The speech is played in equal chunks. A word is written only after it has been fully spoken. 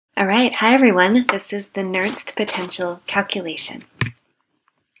All right, hi everyone. This is the Nernst potential calculation.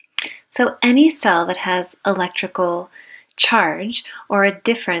 So any cell that has electrical charge or a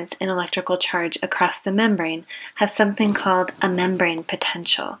difference in electrical charge across the membrane has something called a membrane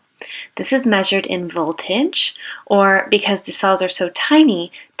potential. This is measured in voltage, or because the cells are so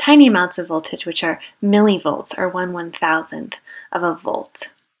tiny, tiny amounts of voltage, which are millivolts or 1/1000th of a volt.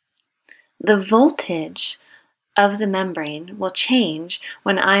 The voltage of the membrane will change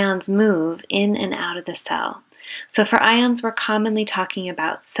when ions move in and out of the cell. So for ions, we're commonly talking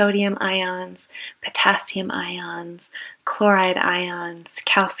about sodium ions, potassium ions, chloride ions,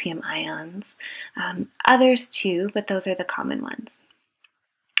 calcium ions, others too, but those are the common ones.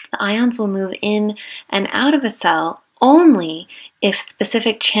 The ions will move in and out of a cell only if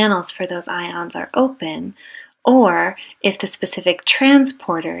specific channels for those ions are open, or if the specific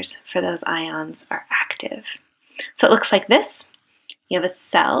transporters for those ions are active. So it looks like this. You have a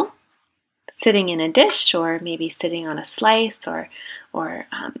cell sitting in a dish, or maybe sitting on a slice, or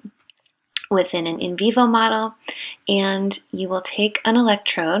within an in vivo model, and you will take an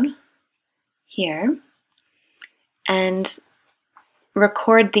electrode here and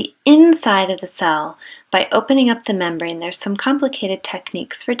record the inside of the cell by opening up the membrane. There's some complicated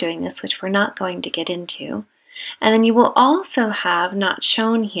techniques for doing this, which we're not going to get into. And then you will also have, not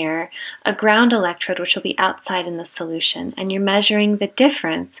shown here, a ground electrode, which will be outside in the solution. And you're measuring the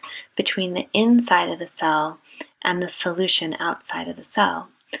difference between the inside of the cell and the solution outside of the cell.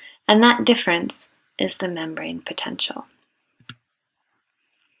 And that difference is the membrane potential.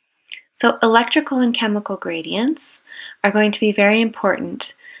 So electrical and chemical gradients are going to be very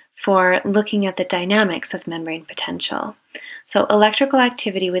important for looking at the dynamics of membrane potential. So electrical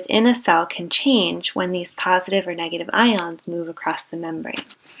activity within a cell can change when these positive or negative ions move across the membrane.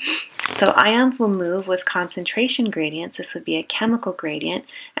 So ions will move with concentration gradients. This would be a chemical gradient,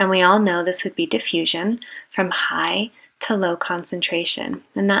 and we all know this would be diffusion from high to low concentration,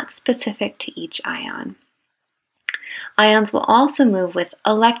 and that's specific to each ion. Ions will also move with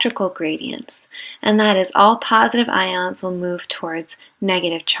electrical gradients, and that is all positive ions will move towards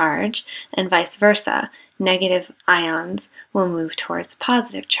negative charge, and vice versa. Negative ions will move towards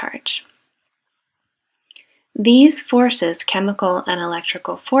positive charge. These forces, chemical and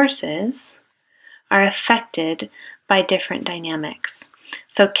electrical forces, are affected by different dynamics.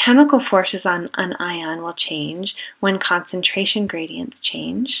 So chemical forces on an ion will change when concentration gradients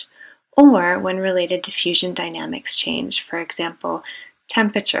change, or when related diffusion dynamics change. For example,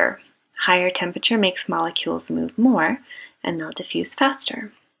 temperature. Higher temperature makes molecules move more, and they'll diffuse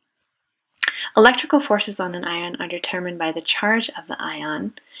faster. Electrical forces on an ion are determined by the charge of the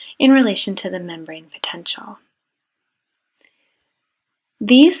ion in relation to the membrane potential.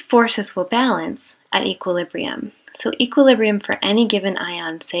 These forces will balance at equilibrium. So equilibrium for any given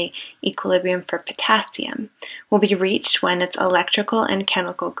ion, say equilibrium for potassium, will be reached when its electrical and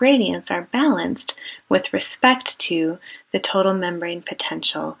chemical gradients are balanced with respect to the total membrane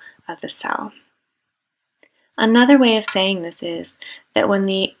potential of the cell. Another way of saying this is that when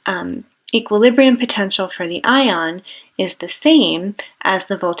the equilibrium potential for the ion is the same as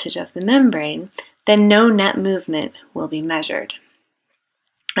the voltage of the membrane, then no net movement will be measured.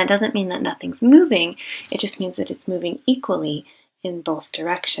 That doesn't mean that nothing's moving, it just means that it's moving equally in both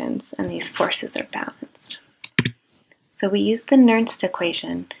directions, and these forces are balanced. So we use the Nernst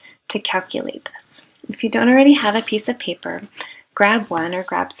equation to calculate this. If you don't already have a piece of paper, grab one or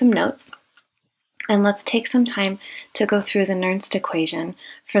grab some notes, and let's take some time to go through the Nernst equation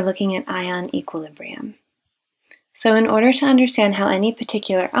for looking at ion equilibrium. So in order to understand how any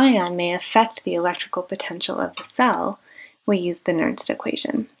particular ion may affect the electrical potential of the cell, we use the Nernst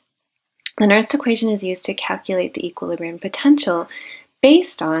equation. The Nernst equation is used to calculate the equilibrium potential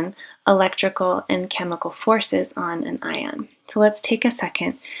based on electrical and chemical forces on an ion. So let's take a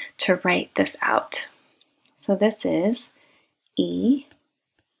second to write this out. So this is E,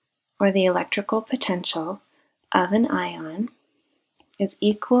 or the electrical potential of an ion, is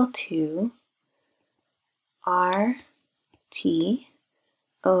equal to RT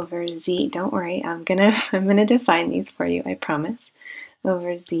over Z. Don't worry, I'm gonna define these for you, I promise.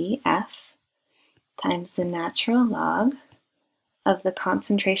 Over ZF times the natural log of the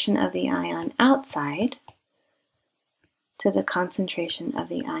concentration of the ion outside to the concentration of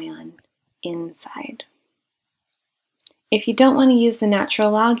the ion inside. If you don't want to use the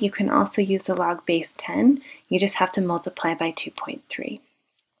natural log, you can also use the log base 10. You just have to multiply by 2.3.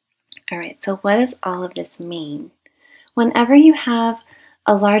 All right, so what does all of this mean? Whenever you have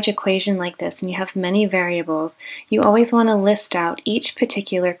a large equation like this and you have many variables, you always want to list out each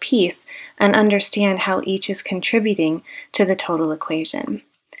particular piece and understand how each is contributing to the total equation.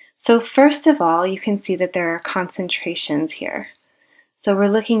 So first of all, you can see that there are concentrations here. So we're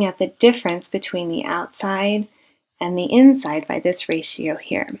looking at the difference between the outside and the inside by this ratio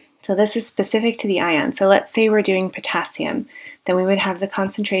here. So this is specific to the ion. So let's say we're doing potassium. Then we would have the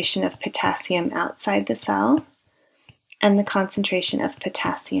concentration of potassium outside the cell and the concentration of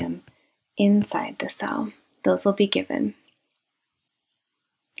potassium inside the cell. Those will be given.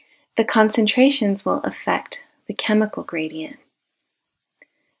 The concentrations will affect the chemical gradient.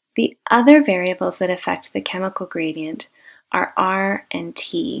 The other variables that affect the chemical gradient are R and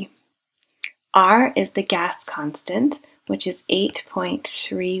T. R is the gas constant, which is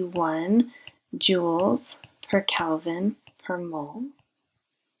 8.31 joules per Kelvin per mole.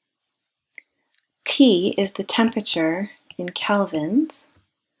 T is the temperature in kelvins.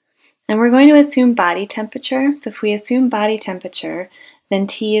 And we're going to assume body temperature. So if we assume body temperature, then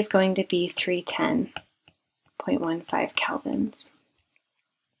T is going to be 310.15 kelvins.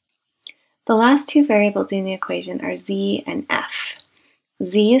 The last two variables in the equation are Z and F.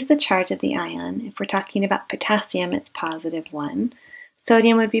 Z is the charge of the ion. If we're talking about potassium, it's +1.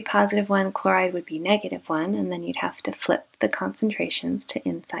 Sodium would be +1, chloride would be -1, and then you'd have to flip the concentrations to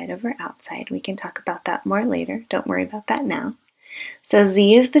inside over outside. We can talk about that more later. Don't worry about that now. So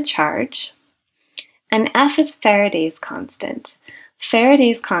Z is the charge, and F is Faraday's constant.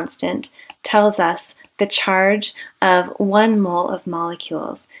 Faraday's constant tells us the charge of 1 mole of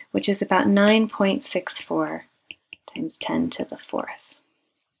molecules, which is about 9.64 times 10 to the 4th.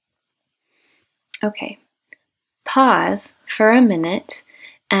 Okay, pause for a minute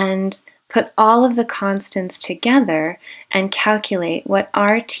and put all of the constants together and calculate what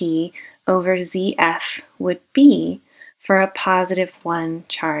RT over ZF would be for a +1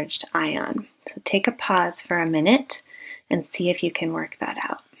 charged ion. So take a pause for a minute and see if you can work that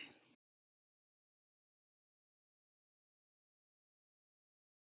out.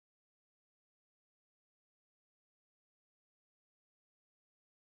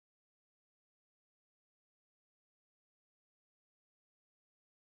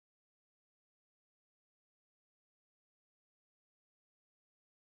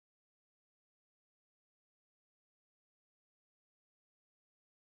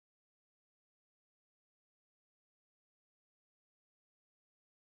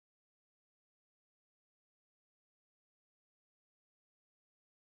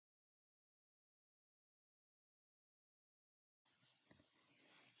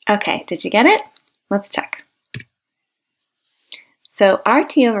 Okay, did you get it? Let's check. So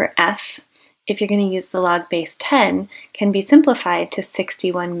RT over F, if you're going to use the log base 10, can be simplified to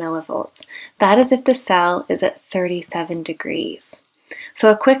 61 millivolts. That is if the cell is at 37 degrees. So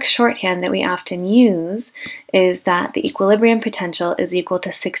a quick shorthand that we often use is that the equilibrium potential is equal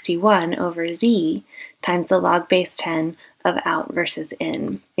to 61 over Z times the log base 10 of out versus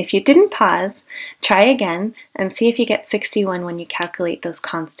in. If you didn't pause, try again and see if you get 61 when you calculate those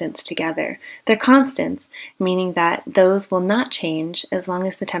constants together. They're constants, meaning that those will not change as long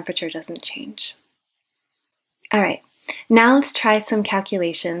as the temperature doesn't change. All right, now let's try some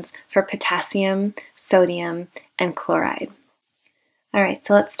calculations for potassium, sodium, and chloride. All right,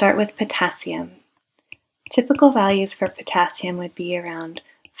 so let's start with potassium. Typical values for potassium would be around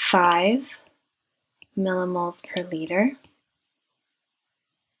 5 millimoles per liter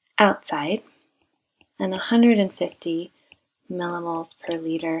outside and 150 millimoles per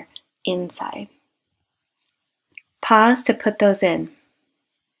liter inside. Pause to put those in,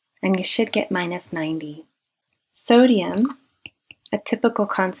 and you should get -90. Sodium, a typical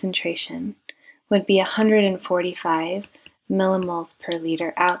concentration, would be 145 millimoles per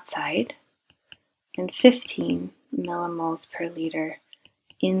liter outside and 15 millimoles per liter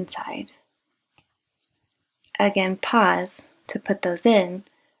inside. Again, pause to put those in,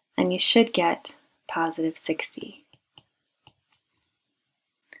 and you should get +60.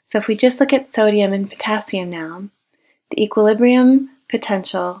 So if we just look at sodium and potassium now, the equilibrium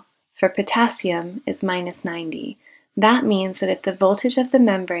potential for potassium is -90. That means that if the voltage of the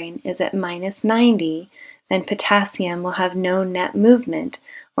membrane is at -90, then potassium will have no net movement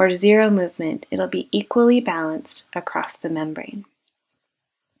or zero movement. It'll be equally balanced across the membrane.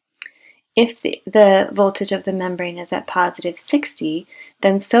 If the voltage of the membrane is at +60,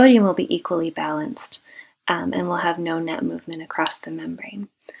 then sodium will be equally balanced and will have no net movement across the membrane.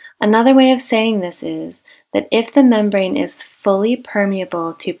 Another way of saying this is that if the membrane is fully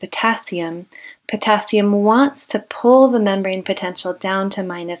permeable to potassium, potassium wants to pull the membrane potential down to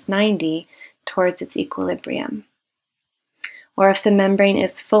 -90 towards its equilibrium. Or if the membrane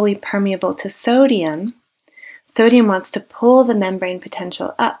is fully permeable to sodium, sodium wants to pull the membrane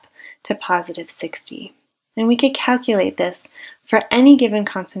potential up to +60. And we could calculate this for any given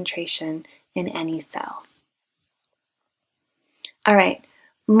concentration in any cell. All right,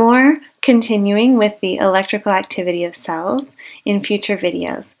 more continuing with the electrical activity of cells in future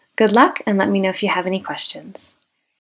videos. Good luck, and let me know if you have any questions.